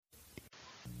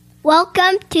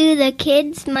Welcome to the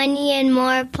Kids, Money, and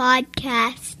More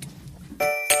podcast.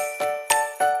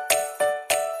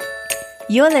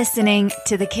 You're listening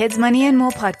to the Kids, Money, and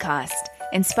More podcast,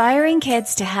 inspiring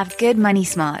kids to have good money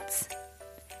smarts.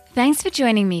 Thanks for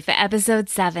joining me for episode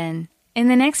 7. In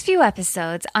the next few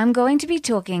episodes, I'm going to be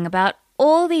talking about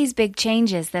all these big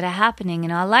changes that are happening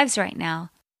in our lives right now.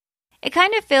 It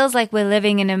kind of feels like we're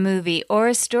living in a movie or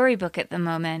a storybook at the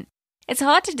moment. It's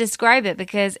hard to describe it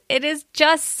because it is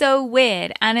just so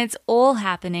weird and it's all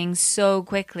happening so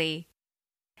quickly.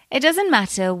 It doesn't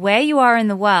matter where you are in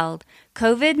the world,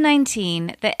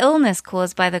 COVID-19, the illness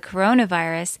caused by the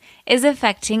coronavirus, is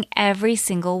affecting every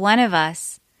single one of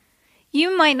us.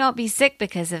 You might not be sick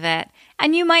because of it,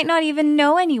 and you might not even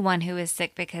know anyone who is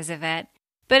sick because of it,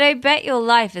 but I bet your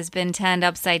life has been turned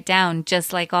upside down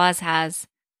just like ours has.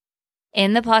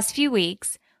 In the past few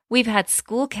weeks, we've had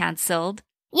school cancelled.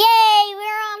 Yay, we're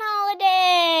on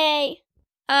holiday!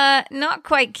 Not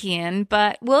quite, Kian,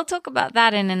 but we'll talk about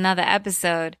that in another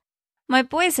episode. My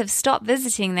boys have stopped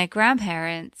visiting their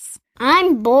grandparents.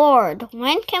 I'm bored.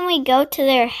 When can we go to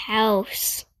their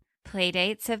house?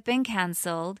 Playdates have been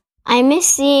cancelled. I miss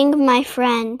seeing my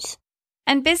friends.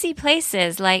 And busy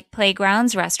places like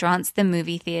playgrounds, restaurants, the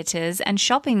movie theaters, and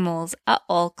shopping malls are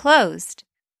all closed.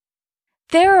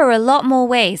 There are a lot more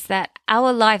ways that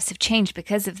our lives have changed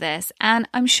because of this, and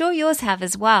I'm sure yours have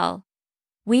as well.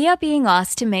 We are being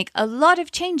asked to make a lot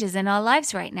of changes in our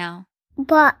lives right now.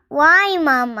 But why,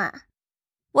 Mama?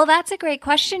 Well, that's a great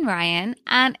question, Ryan,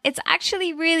 and it's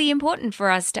actually really important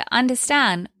for us to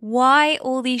understand why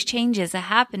all these changes are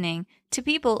happening to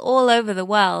people all over the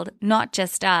world, not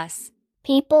just us.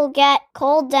 People get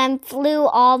cold and flu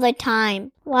all the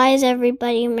time. Why is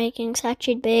everybody making such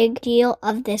a big deal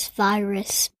of this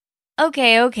virus?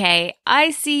 Okay.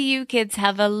 I see you kids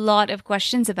have a lot of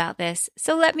questions about this,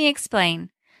 so let me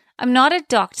explain. I'm not a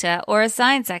doctor or a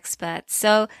science expert,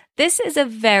 so this is a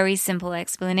very simple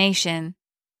explanation.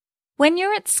 When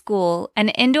you're at school, an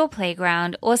indoor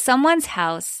playground, or someone's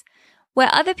house where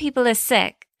other people are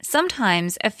sick,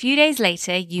 sometimes a few days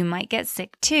later you might get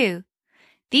sick too.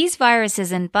 These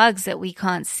viruses and bugs that we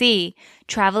can't see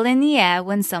travel in the air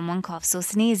when someone coughs or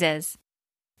sneezes.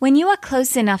 When you are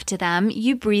close enough to them,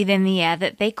 you breathe in the air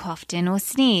that they coughed in or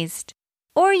sneezed.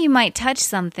 Or you might touch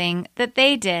something that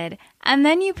they did, and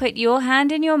then you put your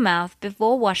hand in your mouth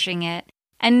before washing it,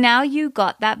 and now you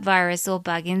got that virus or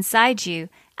bug inside you,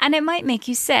 and it might make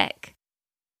you sick.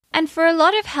 And for a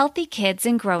lot of healthy kids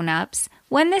and grown-ups,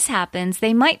 when this happens,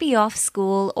 they might be off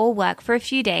school or work for a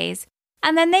few days,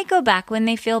 and then they go back when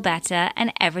they feel better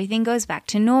and everything goes back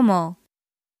to normal.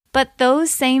 But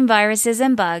those same viruses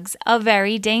and bugs are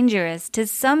very dangerous to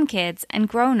some kids and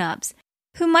grown-ups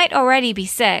who might already be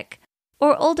sick,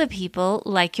 or older people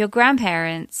like your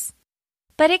grandparents.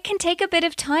 But it can take a bit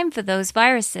of time for those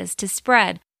viruses to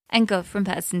spread and go from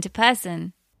person to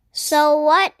person. So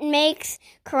what makes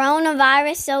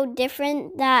coronavirus so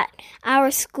different that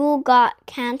our school got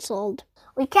canceled?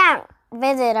 We can't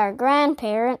visit our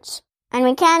grandparents, and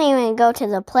we can't even go to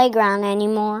the playground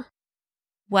anymore.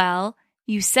 Well,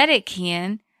 you said it,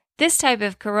 Kian. This type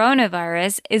of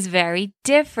coronavirus is very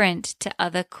different to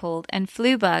other cold and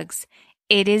flu bugs.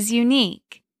 It is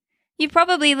unique. You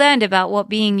probably learned about what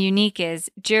being unique is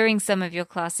during some of your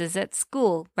classes at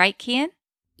school, right, Kian?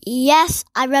 Yes,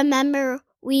 I remember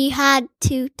we had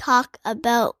to talk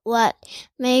about what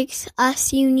makes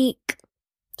us unique.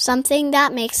 Something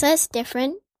that makes us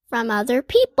different from other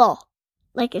people.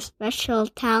 Like a special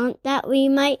talent that we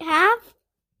might have.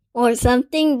 Or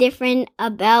something different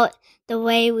about the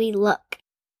way we look.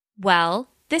 Well,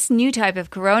 this new type of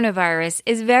coronavirus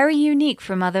is very unique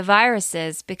from other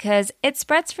viruses because it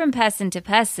spreads from person to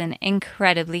person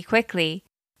incredibly quickly.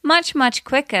 Much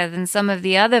quicker than some of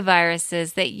the other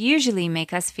viruses that usually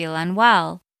make us feel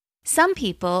unwell. Some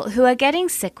people who are getting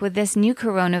sick with this new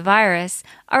coronavirus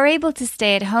are able to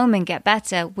stay at home and get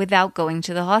better without going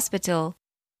to the hospital.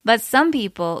 But some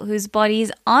people whose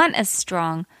bodies aren't as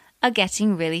strong are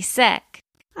getting really sick.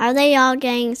 Are they all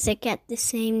getting sick at the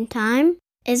same time?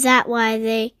 Is that why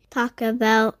they talk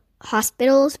about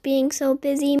hospitals being so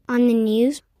busy on the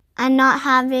news and not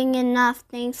having enough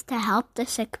things to help the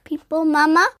sick people,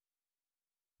 Mama?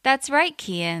 That's right,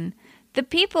 Kian. The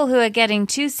people who are getting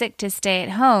too sick to stay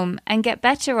at home and get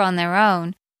better on their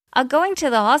own are going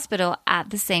to the hospital at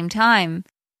the same time.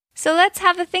 So let's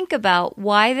have a think about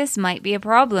why this might be a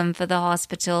problem for the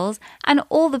hospitals and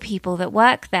all the people that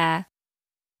work there.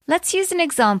 Let's use an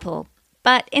example,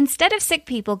 but instead of sick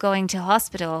people going to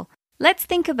hospital, let's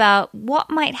think about what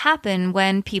might happen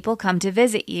when people come to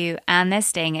visit you and they're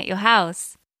staying at your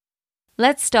house.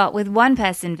 Let's start with one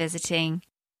person visiting.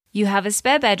 You have a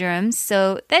spare bedroom,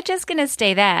 so they're just going to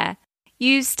stay there.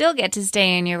 You still get to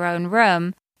stay in your own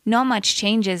room. Not much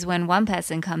changes when one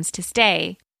person comes to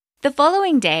stay. The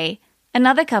following day,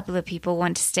 another couple of people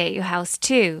want to stay at your house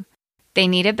too. They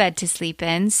need a bed to sleep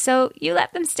in, so you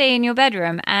let them stay in your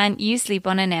bedroom and you sleep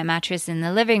on an air mattress in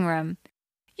the living room.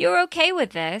 You're okay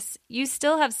with this. You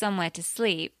still have somewhere to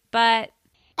sleep, but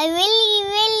I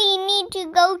really need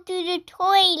to go to the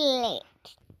toilet.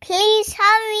 Please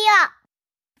hurry up.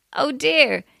 oh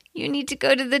dear, you need to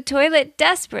go to the toilet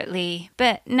desperately.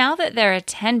 But now that there are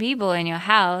 10 people in your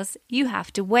house, you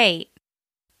have to wait,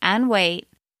 and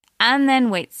then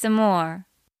wait some more.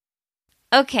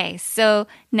 Okay, so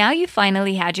now you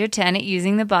finally had your turn at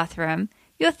using the bathroom.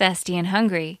 You're thirsty and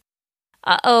hungry.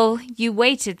 Uh-oh, you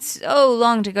waited so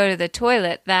long to go to the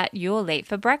toilet that you're late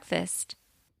for breakfast.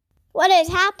 What is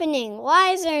happening?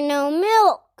 Why is there no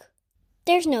milk?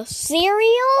 There's no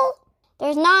cereal?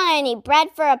 There's not any bread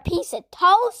for a piece of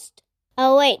toast?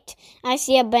 Oh wait, I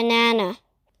see a banana.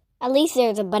 At least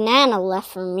there's a banana left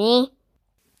for me.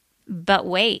 But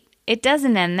wait, it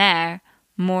doesn't end there.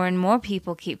 More and more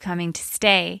people keep coming to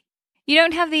stay. You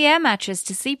don't have the air mattress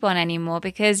to sleep on anymore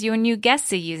because your new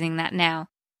guests are using that now.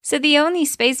 So the only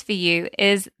space for you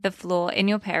is the floor in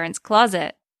your parents'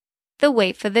 closet. The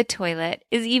wait for the toilet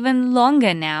is even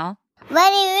longer now. But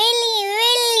I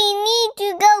really need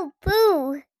to go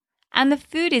poo. And the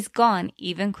food is gone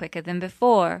even quicker than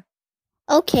before.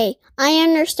 Okay, I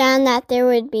understand that there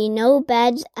would be no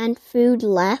beds and food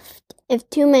left if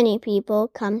too many people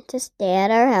come to stay at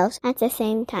our house at the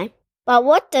same time. But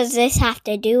what does this have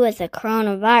to do with the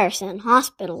coronavirus and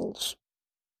hospitals?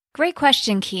 Great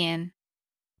question, Kian.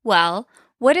 Well,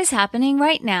 what is happening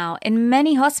right now in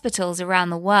many hospitals around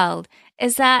the world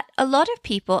is that a lot of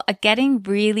people are getting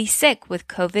really sick with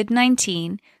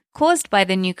COVID-19 caused by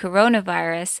the new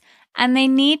coronavirus, and they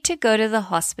need to go to the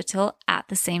hospital at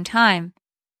the same time.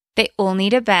 They all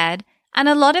need a bed, and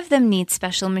a lot of them need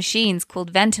special machines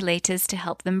called ventilators to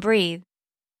help them breathe.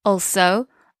 Also,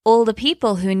 all the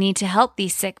people who need to help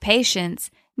these sick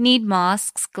patients need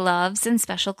masks, gloves, and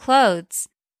special clothes.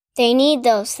 They need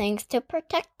those things to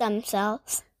protect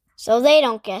themselves so they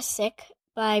don't get sick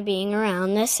by being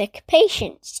around the sick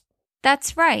patients.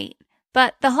 That's right.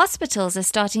 But the hospitals are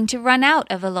starting to run out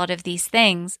of a lot of these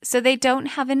things, so they don't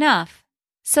have enough.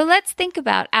 So let's think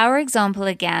about our example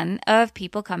again of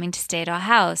people coming to stay at our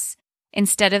house.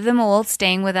 Instead of them all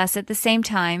staying with us at the same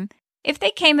time, if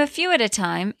they came a few at a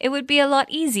time, it would be a lot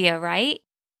easier, right?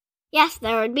 Yes,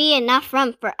 there would be enough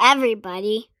room for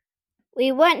everybody. We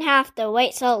wouldn't have to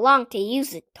wait so long to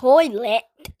use the toilet,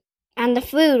 and the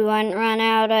food wouldn't run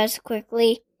out as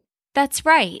quickly. That's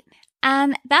right.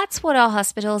 And that's what our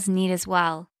hospitals need as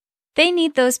well. They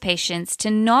need those patients to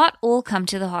not all come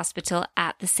to the hospital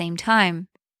at the same time.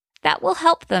 That will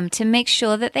help them to make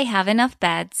sure that they have enough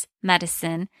beds,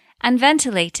 medicine, and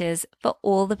ventilators for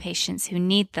all the patients who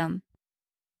need them.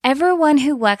 Everyone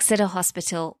who works at a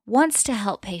hospital wants to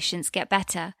help patients get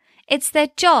better. It's their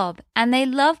job, and they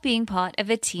love being part of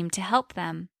a team to help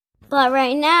them. But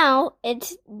right now,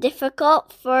 it's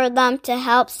difficult for them to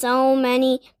help so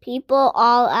many people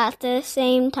all at the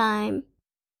same time.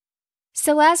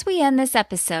 So as we end this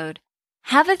episode,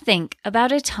 have a think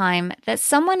about a time that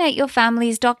someone at your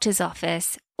family's doctor's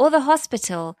office or the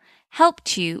hospital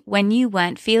helped you when you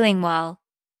weren't feeling well.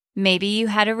 Maybe you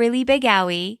had a really big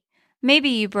owie. Maybe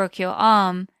you broke your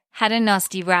arm, had a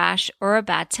nasty rash, or a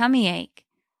bad tummy ache.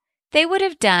 They would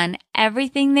have done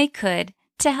everything they could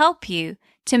to help you,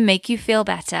 to make you feel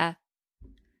better.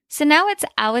 So now it's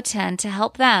our turn to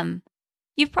help them.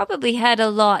 You've probably heard a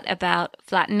lot about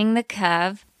flattening the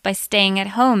curve by staying at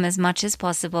home as much as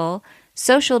possible,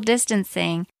 social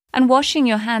distancing, and washing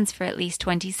your hands for at least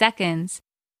 20 seconds.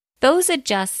 Those are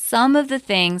just some of the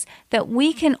things that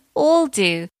we can all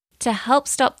do to help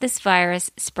stop this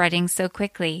virus spreading so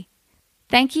quickly.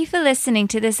 Thank you for listening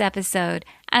to this episode,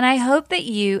 and I hope that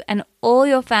you and all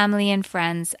your family and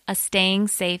friends are staying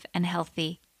safe and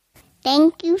healthy.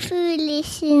 Thank you for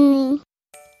listening.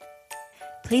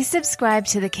 Please subscribe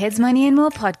to the Kids Money and More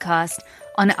podcast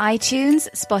on iTunes,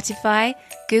 Spotify,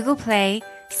 Google Play,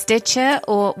 Stitcher,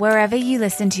 or wherever you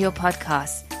listen to your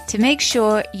podcasts to make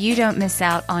sure you don't miss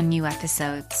out on new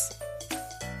episodes.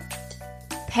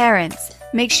 Parents,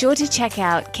 make sure to check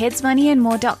out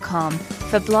kidsmoneyandmore.com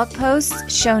for blog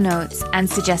posts, show notes, and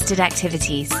suggested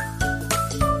activities.